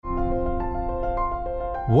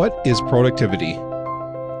What is productivity?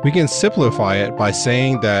 We can simplify it by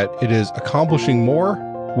saying that it is accomplishing more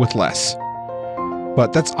with less.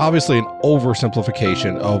 But that's obviously an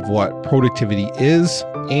oversimplification of what productivity is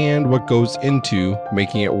and what goes into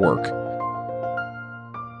making it work.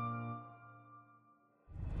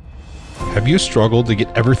 Have you struggled to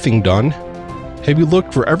get everything done? Have you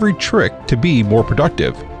looked for every trick to be more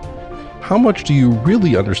productive? How much do you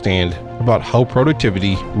really understand about how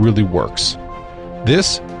productivity really works?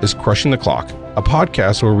 This is Crushing the Clock, a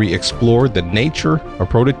podcast where we explore the nature of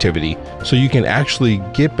productivity so you can actually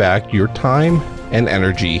get back your time and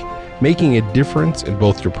energy, making a difference in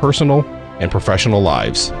both your personal and professional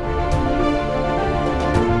lives.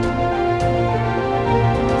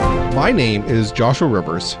 My name is Joshua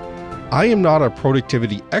Rivers. I am not a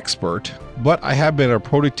productivity expert, but I have been a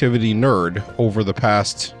productivity nerd over the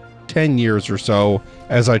past 10 years or so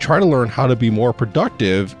as I try to learn how to be more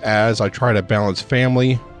productive as I try to balance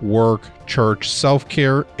family, work, church,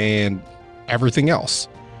 self-care, and everything else.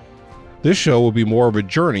 This show will be more of a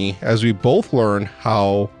journey as we both learn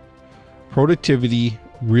how productivity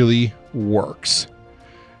really works.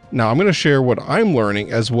 Now, I'm going to share what I'm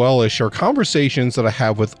learning as well as share conversations that I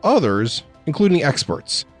have with others, including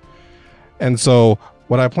experts. And so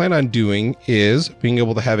what I plan on doing is being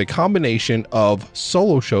able to have a combination of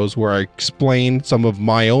solo shows where I explain some of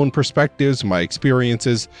my own perspectives, my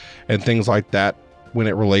experiences, and things like that when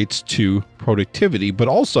it relates to productivity. But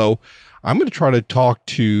also, I'm going to try to talk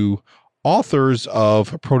to authors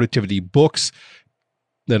of productivity books,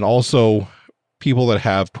 then also people that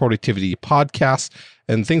have productivity podcasts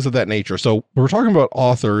and things of that nature. So we're talking about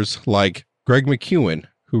authors like Greg McKeown,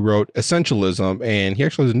 who wrote Essentialism, and he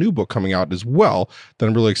actually has a new book coming out as well that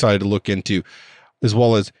I'm really excited to look into, as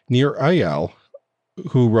well as Nir Eyal,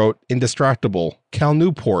 who wrote Indistractable, Cal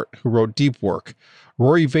Newport, who wrote Deep Work,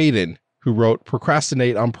 Rory Vaden, who wrote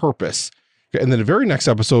Procrastinate on Purpose. And then the very next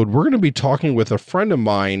episode, we're going to be talking with a friend of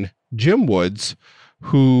mine, Jim Woods,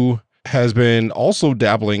 who has been also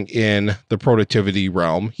dabbling in the productivity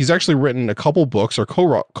realm. He's actually written a couple books or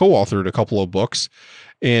co-authored a couple of books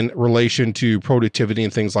in relation to productivity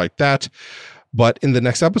and things like that. But in the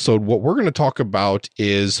next episode, what we're going to talk about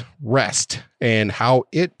is rest and how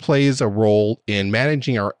it plays a role in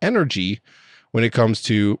managing our energy when it comes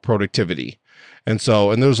to productivity. And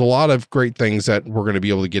there's a lot of great things that we're going to be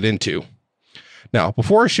able to get into. Now,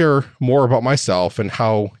 before I share more about myself and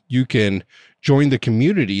how you can join the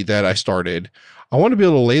community that I started, I want to be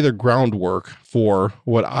able to lay the groundwork for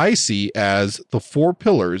what I see as the 4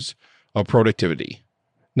 pillars of productivity.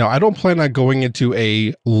 Now, I don't plan on going into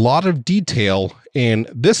a lot of detail in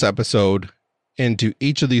this episode into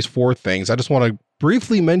each of these 4 things. I just want to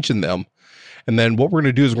briefly mention them. And then what we're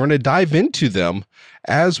going to do is we're going to dive into them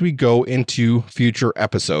as we go into future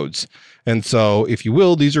episodes. And so, if you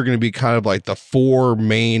will, these are going to be kind of like the 4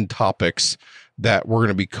 main topics that we're going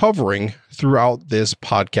to be covering throughout this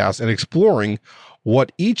podcast and exploring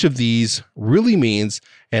what each of these really means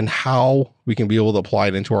and how we can be able to apply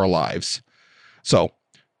it into our lives. So,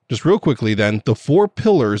 just real quickly then, the 4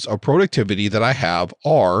 pillars of productivity that I have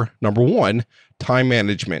are, number 1, time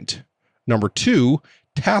management. Number 2,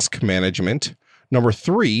 task management. Number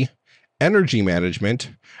 3, energy management.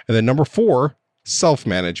 And then number 4,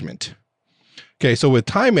 self-management. Okay, so with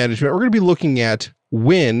time management, we're going to be looking at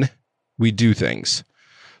when we do things.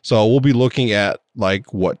 So we'll be looking at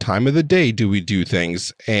like what time of the day do we do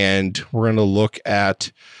things, and we're going to look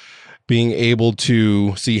at being able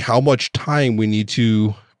to see how much time we need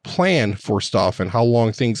to plan for stuff and how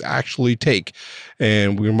long things actually take.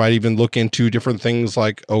 And we might even look into different things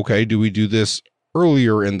like, okay, do we do this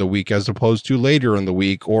earlier in the week as opposed to later in the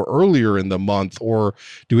week, or earlier in the month, or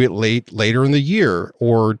do it later in the year,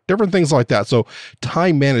 or different things like that. So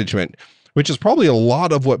time management, which is probably a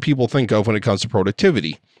lot of what people think of when it comes to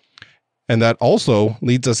productivity. And that also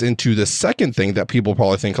leads us into the second thing that people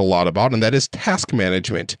probably think a lot about, and that is task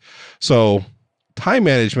management. So time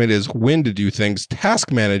management is when to do things.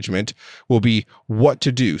 Task management will be what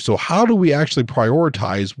to do. So how do we actually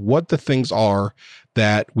prioritize what the things are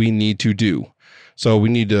that we need to do? So we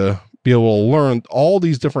need to be able to learn all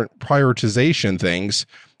these different prioritization things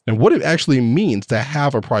and what it actually means to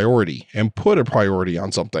have a priority and put a priority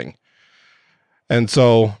on something. And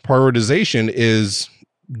so prioritization is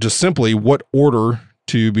just simply what order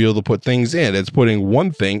to be able to put things in. It's putting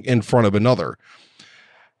one thing in front of another.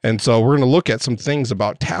 And so we're going to look at some things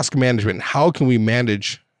about task management. How can we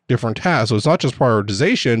manage different tasks? So it's not just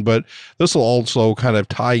prioritization, but this will also kind of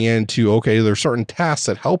tie into, okay, there's certain tasks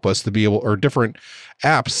that help us to be able, or different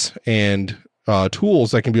apps and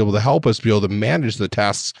tools that can be able to help us be able to manage the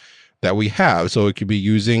tasks that we have. So it could be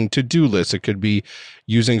using to-do lists. It could be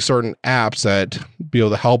using certain apps that be able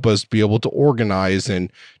to help us be able to organize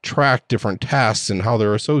and track different tasks and how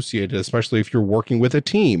they're associated, especially if you're working with a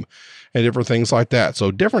team and different things like that.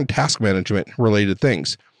 So different task management related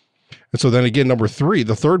things. And so then again, number 3,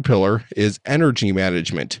 the third pillar is energy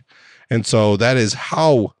management. And so that is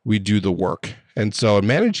how we do the work. And so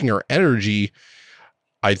managing our energy,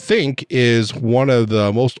 I think, is one of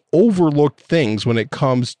the most overlooked things when it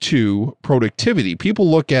comes to productivity.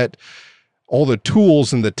 People look at all the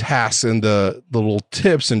tools and the tasks and the little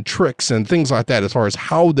tips and tricks and things like that as far as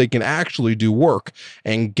how they can actually do work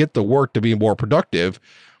and get the work to be more productive,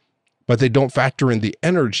 but they don't factor in the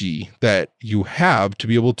energy that you have to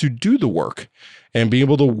be able to do the work and be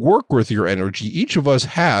able to work with your energy. Each of us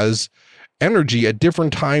has energy at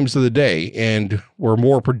different times of the day, and we're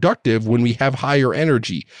more productive when we have higher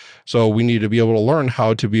energy. So we need to be able to learn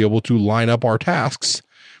how to be able to line up our tasks.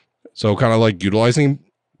 So kind of like utilizing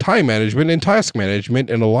time management and task management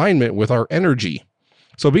in alignment with our energy.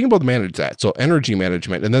 So being able to manage that. So energy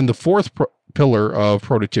management. And then the fourth pillar of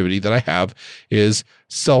productivity that I have is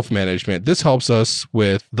self-management. This helps us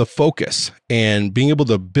with the focus and being able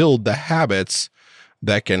to build the habits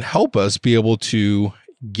that can help us be able to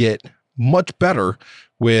get much better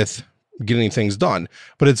with getting things done.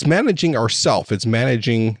 But it's managing ourself. It's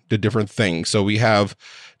managing the different things. So we have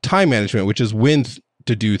time management, which is when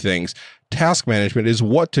to do things. Task management is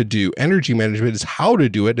what to do. Energy management is how to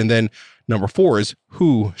do it. And then number 4 is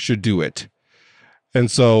who should do it. And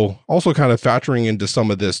so also kind of factoring into some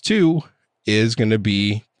of this too is going to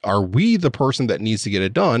be, are we the person that needs to get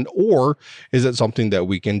it done, or is it something that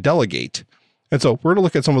we can delegate? And so we're going to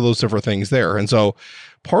look at some of those different things there. And so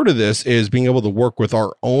part of this is being able to work with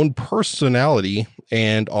our own personality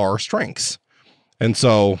and our strengths. And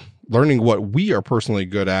so learning what we are personally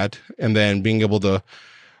good at, and then being able to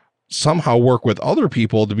somehow work with other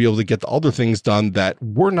people to be able to get the other things done that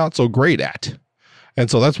we're not so great at. And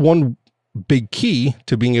so that's one big key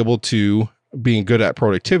to being able to being good at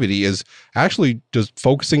productivity, is actually just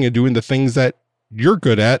focusing and doing the things that you're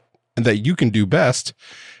good at and that you can do best,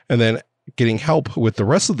 and then getting help with the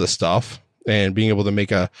rest of the stuff and being able to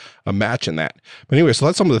make a match in that. But anyway, so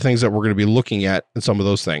that's some of the things that we're going to be looking at and some of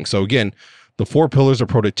those things. So again, the 4 pillars of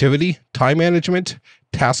productivity: time management,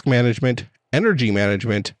 task management, energy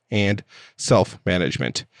management, and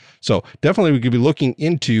self-management. So definitely we could be looking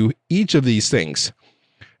into each of these things.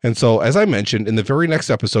 And so, as I mentioned, in the very next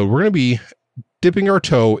episode, we're going to be dipping our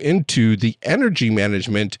toe into the energy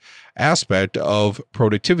management aspect of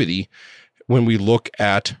productivity when we look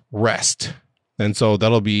at rest. And so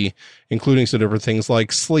that'll be including some different things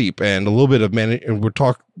like sleep and a little bit of and we'll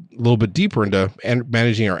talk a little bit deeper into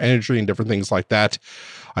managing our energy and different things like that.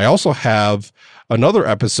 I also have another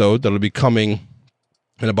episode that'll be coming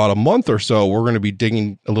in about a month or so. We're going to be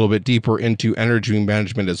digging a little bit deeper into energy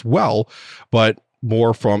management as well, but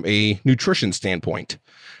more from a nutrition standpoint.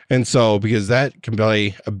 And so, because that can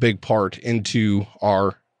play a big part into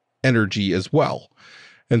our energy as well.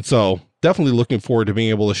 And so definitely looking forward to being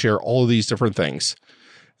able to share all of these different things.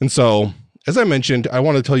 And so, as I mentioned, I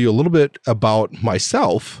want to tell you a little bit about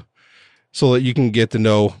myself so that you can get to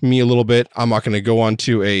know me a little bit. I'm not going to go on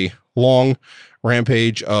to a long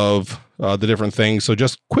rampage of the different things. So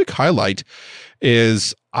just quick highlight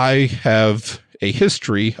is I have a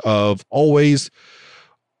history of always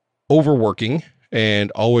overworking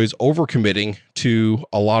and always overcommitting to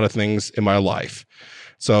a lot of things in my life.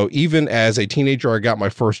 So even as a teenager, I got my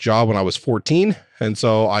first job when I was 14. And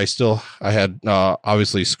so I had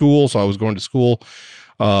obviously school. So I was going to school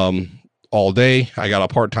all day. I got a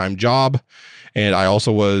part-time job, and I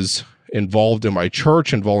also was involved in my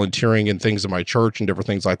church and volunteering in things in my church and different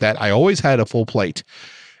things like that. I always had a full plate.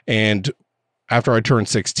 And after I turned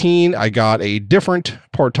 16, I got a different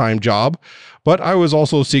part-time job, but I was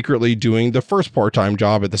also secretly doing the first part-time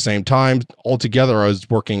job at the same time. Altogether, I was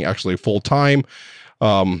working actually full-time,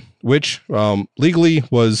 which legally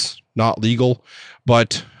was not legal,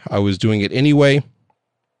 but I was doing it anyway.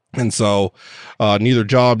 And so neither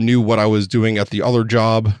job knew what I was doing at the other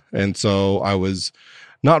job. And so I was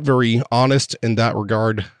not very honest in that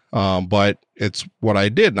regard, but it's what I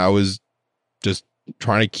did. And I was just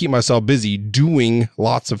trying to keep myself busy doing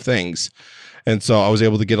lots of things. And so I was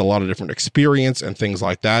able to get a lot of different experience and things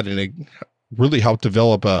like that. And it really helped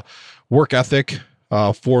develop a work ethic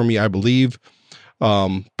for me, I believe.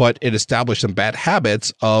 But it established some bad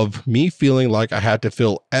habits of me feeling like I had to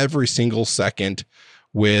fill every single second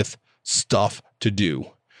with stuff to do.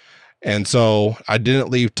 And so I didn't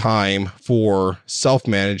leave time for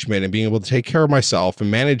self-management and being able to take care of myself and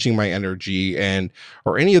managing my energy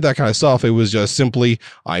or any of that kind of stuff. It was just simply,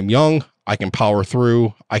 I'm young, I can power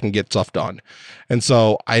through, I can get stuff done. And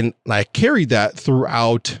so I carried that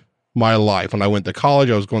throughout my life. When I went to college,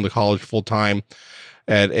 I was going to college full time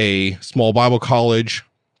at a small Bible college.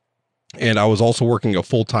 And I was also working a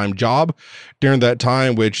full-time job during that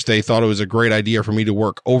time, which they thought it was a great idea for me to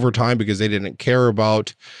work overtime because they didn't care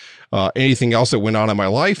about anything else that went on in my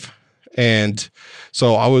life. And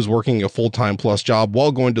so I was working a full-time plus job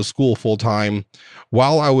while going to school full-time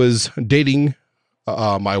while I was dating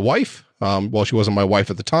my wife. Well, she wasn't my wife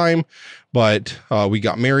at the time, but we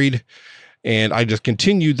got married. And I just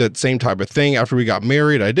continued that same type of thing. After we got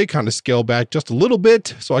married, I did kind of scale back just a little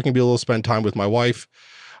bit so I can be able to spend time with my wife.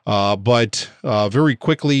 But very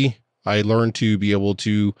quickly, I learned to be able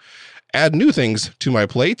to add new things to my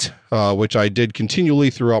plate, which I did continually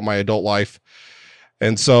throughout my adult life.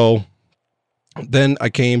 And so then I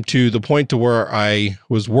came to the point to where I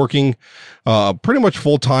was working pretty much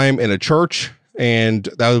full time in a church. And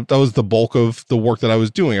that was the bulk of the work that I was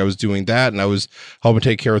doing. I was doing that, and I was helping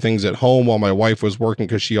take care of things at home while my wife was working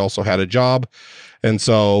because she also had a job. And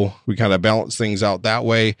so we kind of balanced things out that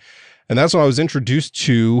way. And that's when I was introduced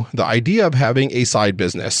to the idea of having a side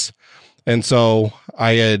business. And so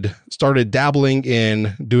I had started dabbling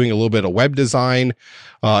in doing a little bit of web design.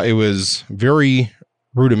 It was very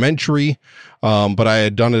rudimentary, but I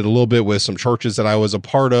had done it a little bit with some churches that I was a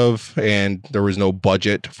part of, and there was no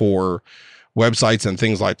budget for websites and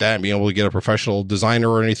things like that, and being able to get a professional designer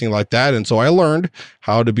or anything like that. And so I learned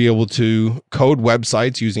how to be able to code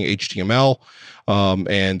websites using HTML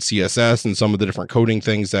and CSS and some of the different coding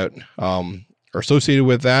things that are associated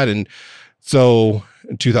with that. And so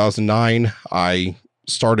in 2009, I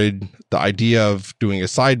started the idea of doing a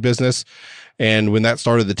side business. And when that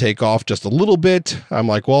started to take off just a little bit, I'm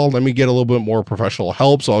like, well, let me get a little bit more professional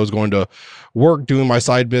help. So I was going to work doing my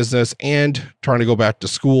side business and trying to go back to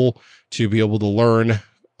school to be able to learn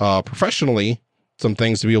professionally some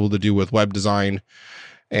things to be able to do with web design.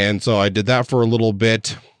 And so I did that for a little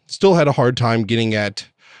bit. Still had a hard time getting at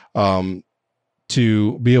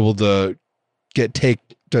to be able to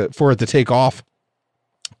for it to take off.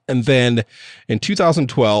 And then in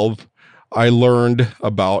 2012, I learned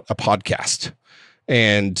about a podcast.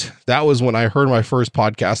 And that was when I heard my first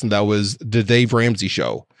podcast, and that was the Dave Ramsey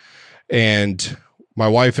Show. And my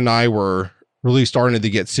wife and I were really starting to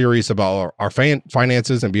get serious about our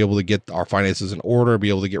finances and be able to get our finances in order, be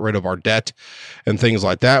able to get rid of our debt and things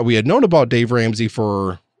like that. We had known about Dave Ramsey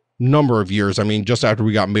for a number of years. I mean, just after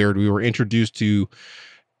we got married, we were introduced to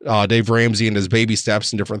Dave Ramsey and his baby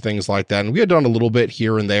steps and different things like that. And we had done a little bit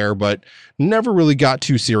here and there, but never really got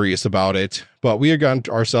too serious about it. But we had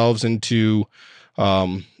gotten ourselves into a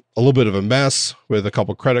little bit of a mess with a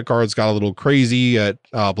couple credit cards, got a little crazy at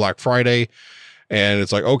Black Friday. And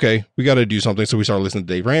it's like, okay, we got to do something. So we started listening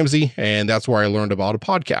to Dave Ramsey, and that's where I learned about a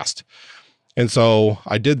podcast. And so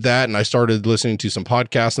I did that, and I started listening to some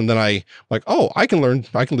podcasts, and then I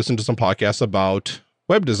can listen to some podcasts about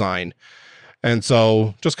web design. And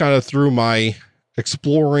so just kind of through my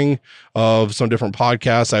exploring of some different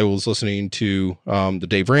podcasts, I was listening to the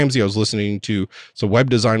Dave Ramsey. I was listening to some web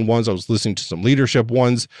design ones. I was listening to some leadership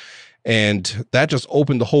ones. And that just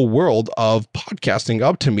opened the whole world of podcasting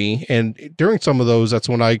up to me. And during some of those, that's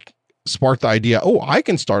when I sparked the idea, I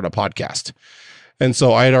can start a podcast. And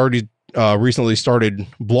so I had already recently started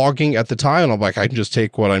blogging at the time. And I'm like, I can just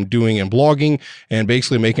take what I'm doing in blogging and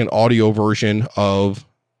basically make an audio version of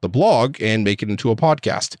the blog and make it into a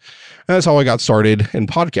podcast. And that's how I got started in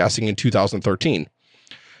podcasting in 2013.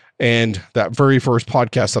 And that very first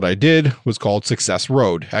podcast that I did was called Success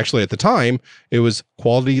Road. Actually, at the time, it was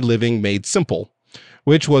Quality Living Made Simple,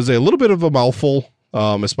 which was a little bit of a mouthful,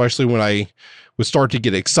 especially when I would start to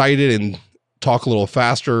get excited and talk a little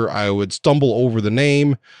faster. I would stumble over the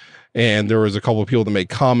name, and there was a couple of people that made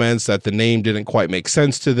comments that the name didn't quite make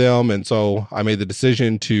sense to them. And so I made the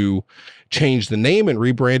decision to change the name and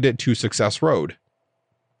rebrand it to Success Road.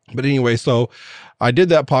 But anyway, so I did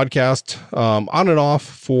that podcast on and off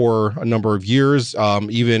for a number of years,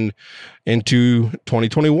 even into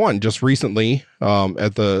 2021. Just recently,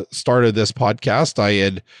 at the start of this podcast, I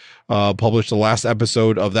had published the last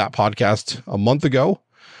episode of that podcast a month ago,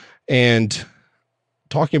 and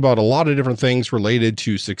talking about a lot of different things related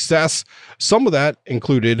to success. Some of that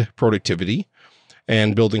included productivity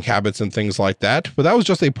and building habits and things like that. But that was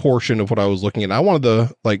just a portion of what I was looking at. I wanted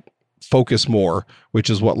to focus more, which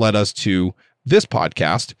is what led us to this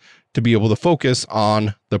podcast, to be able to focus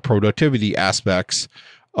on the productivity aspects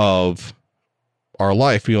of our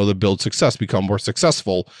life, to build success, become more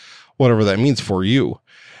successful whatever that means for you.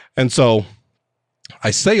 And so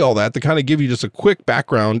I say all that to kind of give you just a quick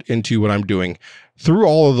background into what I'm doing. Through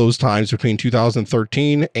all of those times between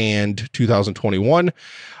 2013 and 2021,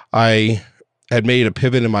 I had made a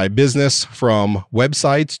pivot in my business from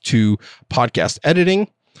websites to podcast editing.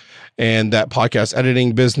 And that podcast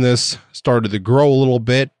editing business started to grow a little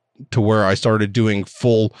bit to where I started doing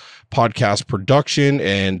full podcast production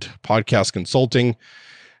and podcast consulting.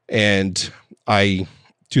 And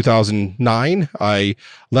 2009, I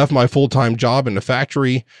left my full-time job in the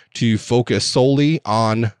factory to focus solely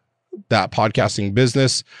on that podcasting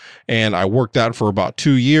business. And I worked that for about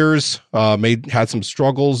 2 years, had some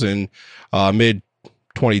struggles in mid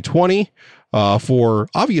 2020 for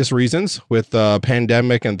obvious reasons with the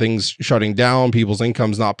pandemic and things shutting down, people's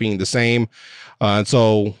incomes not being the same. And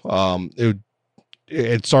so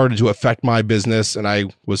it started to affect my business, and I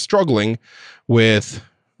was struggling with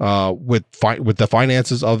the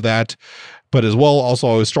finances of that, but as well, also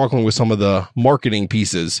I was struggling with some of the marketing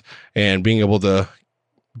pieces and being able to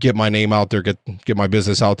get my name out there, get my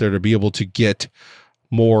business out there to be able to get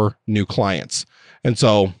more new clients. And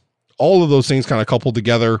so all of those things kind of coupled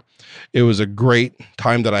together. It was a great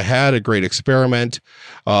time that I had, a great experiment.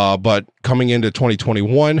 But coming into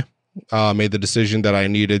 2021, made the decision that I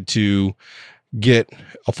needed to get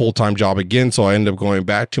a full-time job again. So I ended up going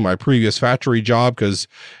back to my previous factory job because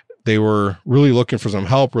they were really looking for some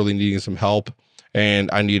help, really needing some help. And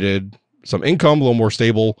I needed some income, a little more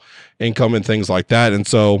stable income and things like that. And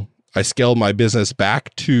so I scaled my business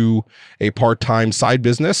back to a part-time side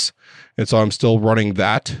business. And so I'm still running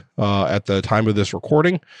that at the time of this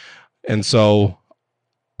recording. And so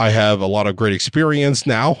I have a lot of great experience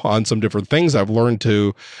now on some different things. I've learned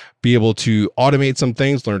to be able to automate some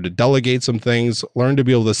things, learn to delegate some things, learn to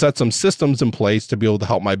be able to set some systems in place to be able to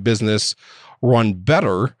help my business run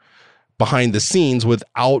better behind the scenes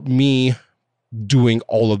without me doing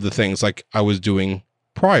all of the things like I was doing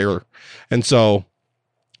prior. And so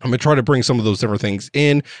I'm going to try to bring some of those different things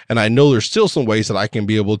in. And I know there's still some ways that I can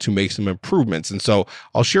be able to make some improvements. And so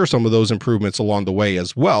I'll share some of those improvements along the way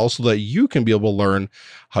as well, so that you can be able to learn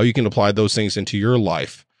how you can apply those things into your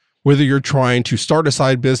life. Whether you're trying to start a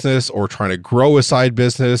side business or trying to grow a side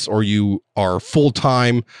business, or you are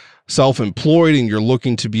full-time self-employed and you're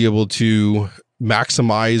looking to be able to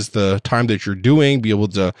maximize the time that you're doing, be able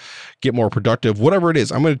to get more productive, whatever it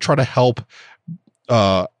is, I'm going to try to help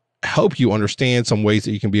you understand some ways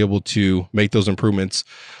that you can be able to make those improvements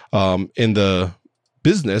in the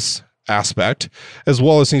business aspect, as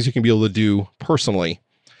well as things you can be able to do personally.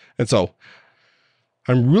 And so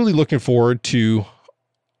I'm really looking forward to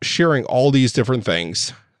sharing all these different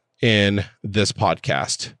things in this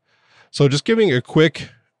podcast. So just giving a quick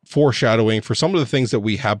foreshadowing for some of the things that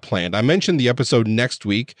we have planned. I mentioned the episode next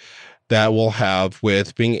week that we'll have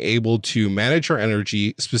with being able to manage our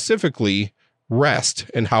energy, specifically rest,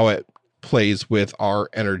 and how it plays with our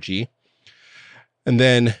energy. And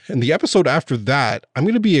then in the episode after that, I'm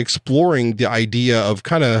going to be exploring the idea of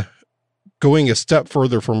kind of going a step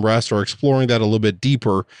further from rest, or exploring that a little bit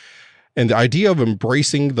deeper, and the idea of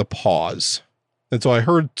embracing the pause. And so I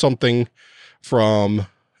heard something from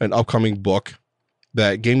an upcoming book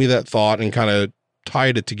that gave me that thought and kind of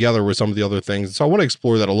tied it together with some of the other things. So I want to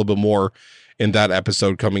explore that a little bit more in that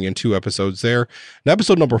episode, coming in 2 episodes there. And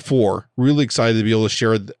episode number 4, really excited to be able to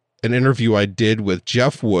share an interview I did with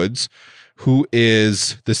Jeff Woods, who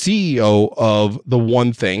is the CEO of The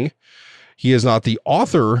One Thing. He is not the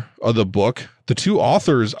author of the book. The 2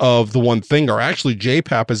 authors of The One Thing are actually Jay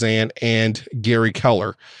Papasan and Gary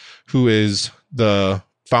Keller, who is the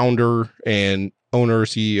founder and owner,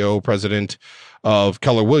 CEO, president of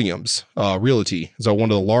Keller Williams Realty. So one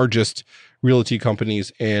of the largest realty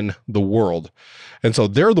companies in the world. And so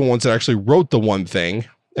they're the ones that actually wrote The One Thing.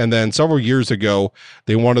 And then several years ago,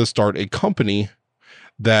 they wanted to start a company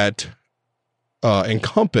that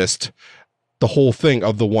encompassed the whole thing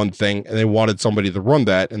of The One Thing. And they wanted somebody to run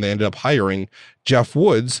that. And they ended up hiring Jeff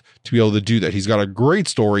Woods to be able to do that. He's got a great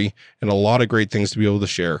story and a lot of great things to be able to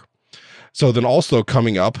share. So then also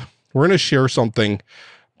coming up, we're going to share something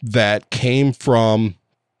that came from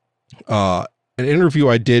an interview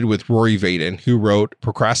I did with Rory Vaden, who wrote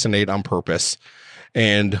Procrastinate on Purpose.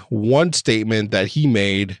 And one statement that he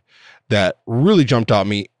made that really jumped out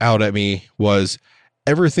at me was,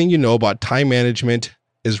 everything you know about time management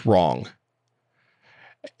is wrong.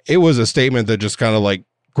 It was a statement that just kind of like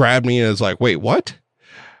grabbed me and was like, wait, what?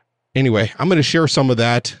 Anyway, I'm going to share some of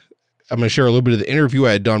that. I'm going to share a little bit of the interview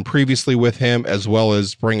I had done previously with him, as well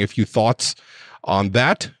as bring a few thoughts on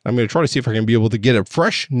that. I'm going to try to see if I can be able to get a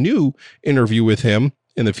fresh new interview with him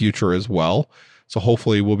in the future as well. So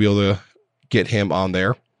hopefully we'll be able to get him on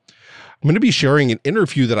there. I'm going to be sharing an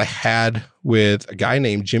interview that I had with a guy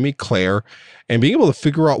named Jimmy Clare and being able to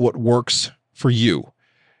figure out what works for you.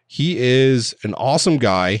 He is an awesome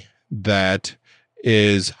guy that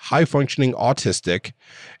is high functioning autistic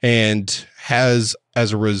and has,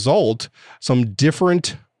 as a result, some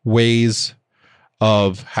different ways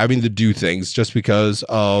of having to do things just because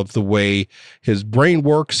of the way his brain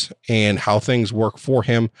works and how things work for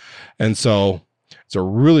him. And so it's a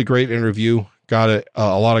really great interview. Got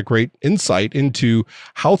a lot of great insight into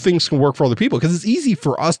how things can work for other people, because it's easy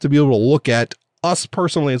for us to be able to look at us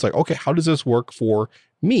personally. It's like, okay, how does this work for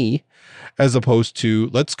me? As opposed to,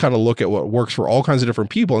 let's kind of look at what works for all kinds of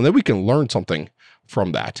different people, and then we can learn something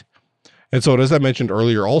from that. And so, as I mentioned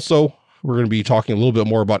earlier, also, we're going to be talking a little bit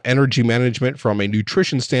more about energy management from a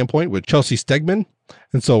nutrition standpoint with Chelsea Stegman.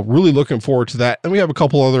 And so really looking forward to that. And we have a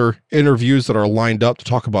couple other interviews that are lined up to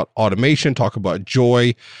talk about automation, talk about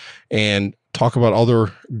joy, and talk about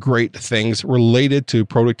other great things related to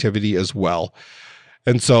productivity as well.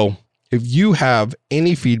 And so if you have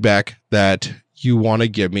any feedback that you want to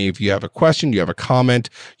give me, if you have a question, you have a comment,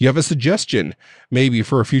 you have a suggestion, maybe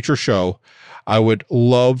for a future show, I would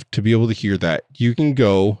love to be able to hear that. You can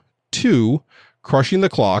go to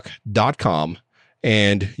crushingtheclock.com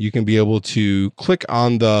and you can be able to click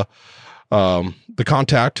on the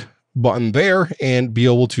contact button there and be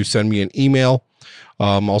able to send me an email.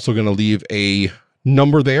 I'm also going to leave a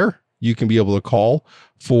number there. You can be able to call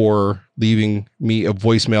for leaving me a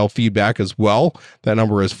voicemail feedback as well. That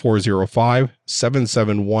number is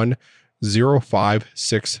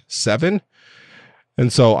 405-771-0567.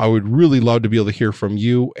 And so I would really love to be able to hear from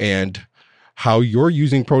you and how you're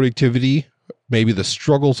using productivity, maybe the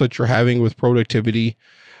struggles that you're having with productivity.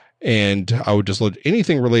 And I would just love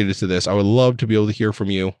anything related to this. I would love to be able to hear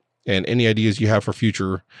from you and any ideas you have for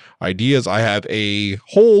future ideas. I have a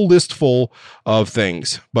whole list full of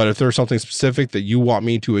things, but if there's something specific that you want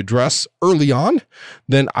me to address early on,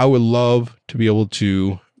 then I would love to be able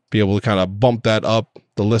to kind of bump that up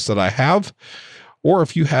the list that I have. Or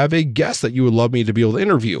if you have a guest that you would love me to be able to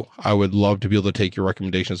interview, I would love to be able to take your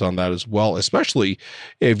recommendations on that as well, especially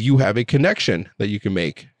if you have a connection that you can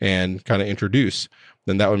make and kind of introduce,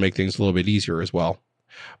 then that would make things a little bit easier as well.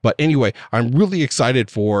 But anyway, I'm really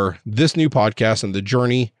excited for this new podcast and the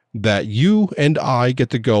journey that you and I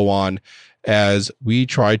get to go on as we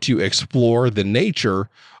try to explore the nature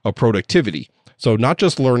of productivity. So not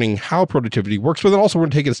just learning how productivity works, but then also we're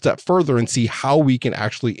going to take it a step further and see how we can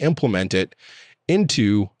actually implement it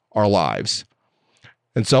into our lives.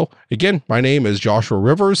 And so again, my name is Joshua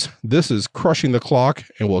Rivers. This is Crushing the Clock,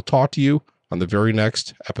 and we'll talk to you on the very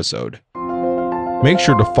next episode. Make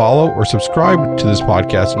sure to follow or subscribe to this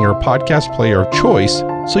podcast in your podcast player of choice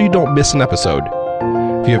so you don't miss an episode.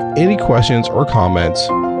 If you have any questions or comments,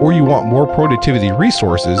 or you want more productivity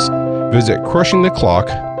resources, visit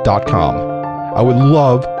crushingtheclock.com. I would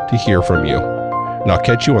love to hear from you. And I'll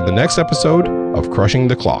catch you on the next episode of Crushing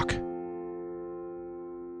the Clock.